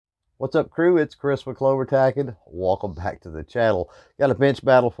What's up, crew? It's Chris with CloverTac, and welcome back to the channel. Got a bench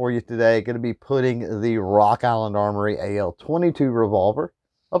battle for you today. Going to be putting the Rock Island Armory AL22 revolver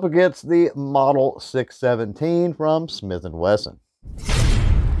up against the Model 617 from Smith & Wesson.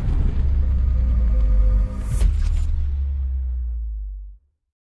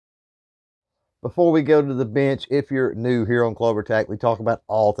 Before we go to the bench, if you're new here on CloverTac, we talk about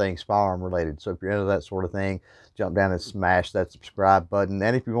all things firearm related. So if you're into that sort of thing, jump down and smash that subscribe button.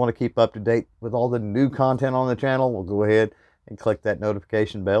 And if you want to keep up to date with all the new content on the channel, we'll go ahead and click that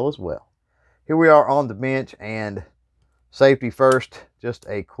notification bell as well. Here we are on the bench, and safety first, just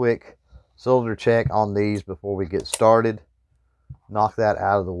a quick cylinder check on these before we get started. Knock that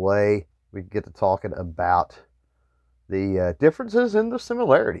out of the way. We get to talking about the differences and the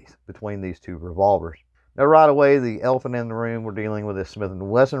similarities between these two revolvers. Now, right away, the elephant in the room, we're dealing with a Smith &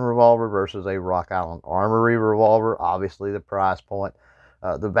 Wesson revolver versus a Rock Island Armory revolver. Obviously, the price point,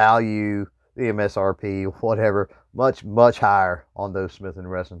 the value, the MSRP, whatever, much higher on those Smith &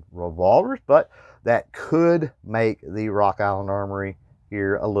 Wesson revolvers, but that could make the Rock Island Armory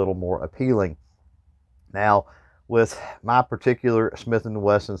here a little more appealing. Now, with my particular Smith &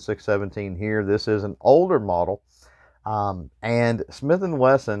 Wesson 617 here, this is an older model. And Smith &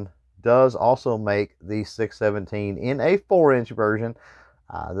 Wesson does also make the 617 in a 4-inch version,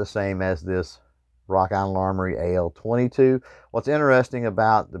 the same as this Rock Island Armory AL22. What's interesting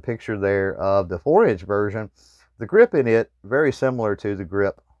about the picture there of the 4-inch version, the grip in it, very similar to the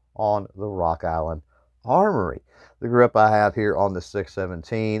grip on the Rock Island Armory. The grip I have here on the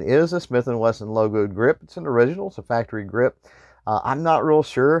 617 is a Smith & Wesson logoed grip. It's an original, it's a factory grip. I'm not real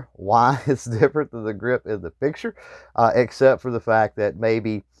sure why it's different than the grip in the picture, except for the fact that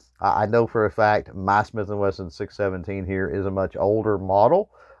maybe, I know for a fact, my Smith & Wesson 617 here is a much older model.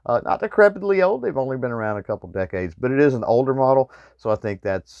 Not decrepitly old, they've only been around a couple decades, but it is an older model, so I think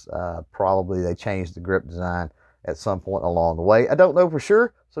that's probably they changed the grip design at some point along the way. I don't know for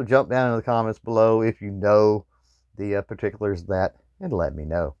sure, so jump down in the comments below if you know the particulars of that, and let me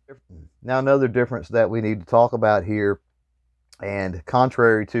know. Now, another difference that we need to talk about here, and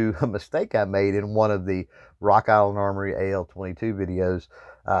contrary to a mistake I made in one of the Rock Island Armory AL22 videos,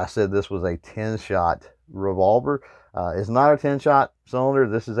 I said this was a 10-shot revolver. It's not a 10-shot cylinder.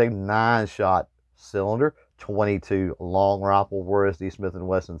 This is a 9-shot cylinder, 22 long rifle, whereas the Smith &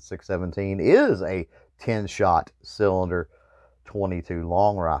 Wesson 617 is a 10-shot cylinder, 22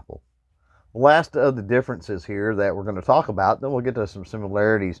 long rifle. Last of the differences here that we're going to talk about, then we'll get to some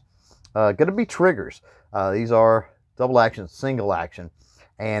similarities. Going to be triggers. These are double action, single action.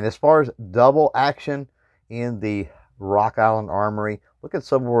 And as far as double action in the Rock Island Armory, look at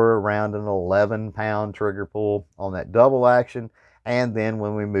somewhere around an 11-pound trigger pull on that double action. And then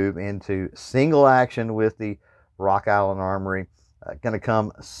when we move into single action with the Rock Island Armory, going to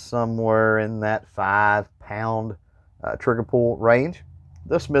come somewhere in that 5-pound trigger pull range.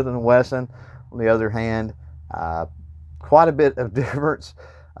 The Smith & Wesson, on the other hand, quite a bit of difference.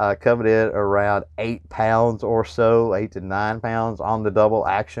 Coming in around 8 pounds or so, 8 to 9 pounds on the double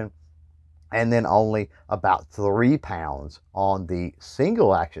action, and then only about 3 pounds on the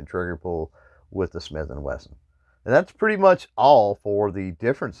single action trigger pull with the Smith & Wesson. And that's pretty much all for the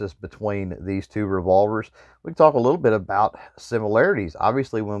differences between these two revolvers. We can talk a little bit about similarities.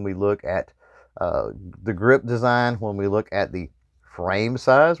 Obviously, when we look at the grip design, when we look at the frame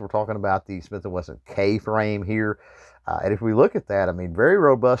size, we're talking about the Smith & Wesson K frame here. And if we look at that, I mean, very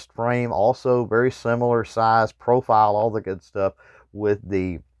robust frame, also very similar size, profile, all the good stuff with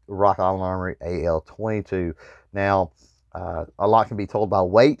the Rock Island Armory AL22. Now, a lot can be told by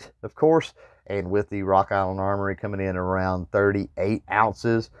weight, of course, and with the Rock Island Armory coming in around 38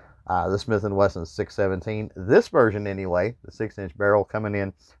 ounces, the Smith & Wesson 617, this version anyway, the 6-inch barrel coming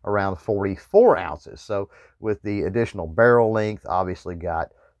in around 44 ounces. So with the additional barrel length, obviously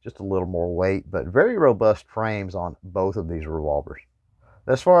got just a little more weight, but very robust frames on both of these revolvers.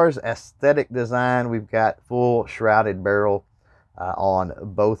 As far as aesthetic design, we've got full shrouded barrel on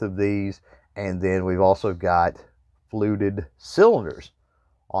both of these, and then we've also got fluted cylinders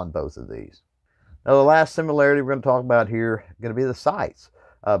on both of these. Now, the last similarity we're going to talk about here is going to be the sights.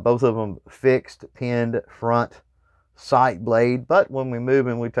 Both of them fixed, pinned front sight blade, but when we move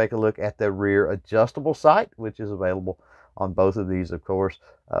and we take a look at the rear adjustable sight, which is available on both of these, of course,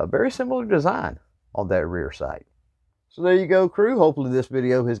 very similar design on that rear sight. So there you go, crew. Hopefully this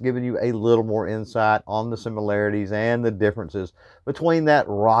video has given you a little more insight on the similarities and the differences between that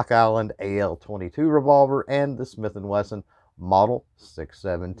Rock Island AL22 revolver and the Smith & Wesson Model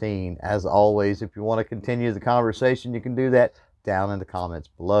 617. As always, if you want to continue the conversation, you can do that down in the comments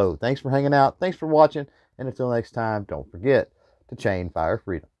below. Thanks for hanging out. Thanks for watching. And until next time, don't forget to chain fire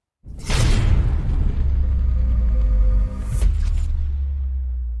freedom.